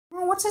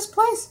what's this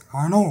place?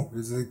 I don't know.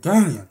 It's the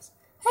canyons.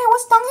 Hey,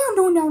 what's Donkey Kong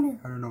doing down there?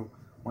 I don't know.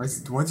 Why it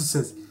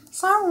says?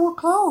 Sorry, we're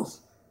closed.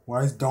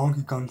 Why is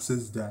Donkey Kong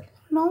says that?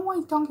 No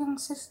way, Donkey Kong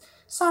says,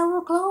 sorry,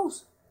 we're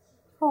closed.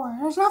 Oh,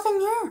 there's nothing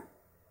here.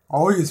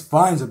 All he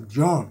finds of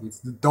junk. It's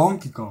the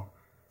Donkey Kong.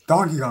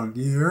 Donkey Kong,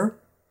 you hear?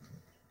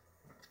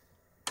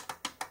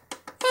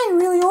 Hey, you're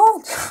really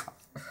old.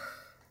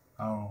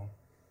 Oh.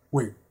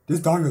 Wait, this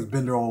Donkey Kong's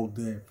been there all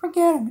day.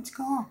 Forget him, it's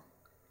gone.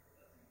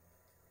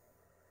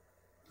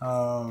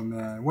 Oh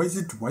man, what's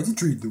the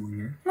tree doing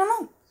here? I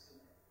don't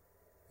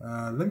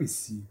know. Let me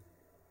see.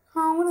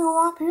 I'm gonna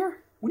go up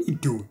here. What are you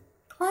doing?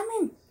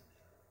 Climbing.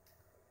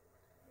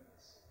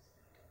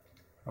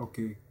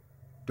 Okay,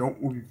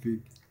 don't move your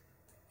feet.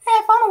 Hey,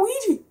 I found a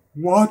Luigi.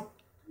 What?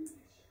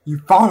 You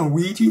found a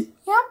Ouija?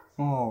 Yep.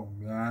 Oh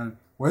man,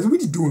 what's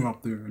Ouija doing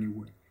up there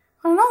anyway?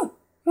 I don't know.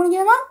 Wanna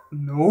get him out?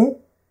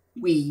 No.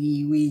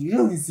 Ouija,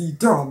 let me see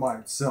turn by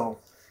itself.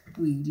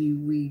 Ouija.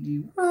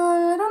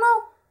 I don't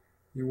know.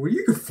 Yeah, well,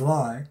 you can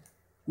fly.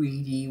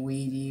 Ouija.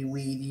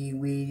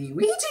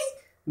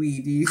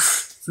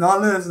 It's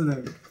not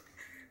listening.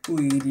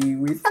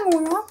 It's not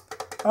going up.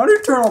 How do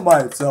you turn on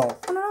by itself?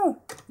 I don't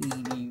know.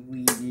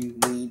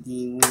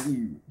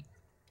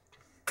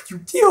 You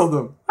killed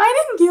him.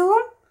 I didn't kill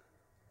him.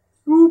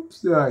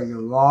 Oops, I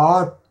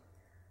lot.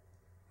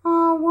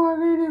 What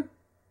did I do?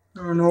 I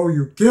don't know,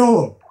 you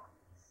killed him.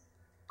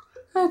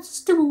 That's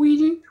stupid,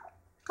 Ouija.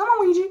 Come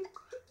on, Ouija.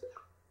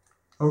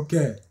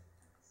 Okay.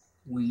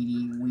 Ouija.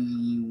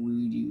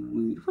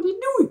 What are you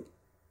doing?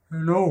 I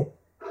don't know.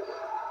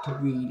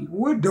 Ouija.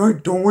 What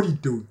are you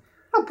doing?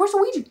 No, push the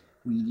Ouija.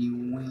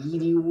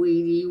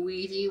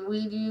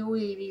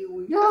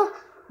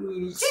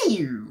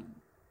 Ouija.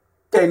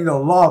 Thanks a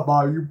lot,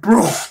 Bob. You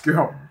broke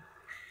him.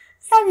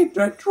 Having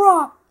the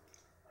drop.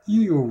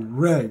 You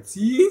red,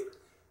 see?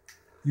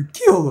 You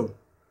killed him.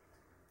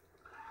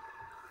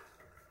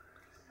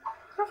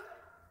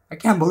 I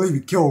can't believe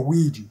you killed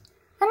Ouija.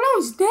 I know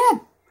he's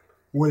dead.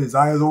 With his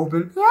eyes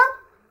open? Yeah?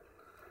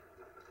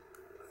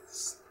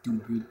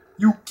 Stupid.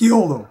 You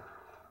killed him.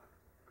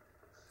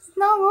 It's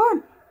not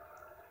good.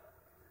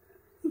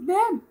 He's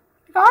dead.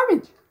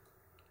 Garbage.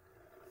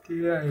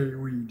 Yeah,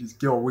 we just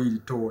killed Ouija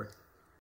toy.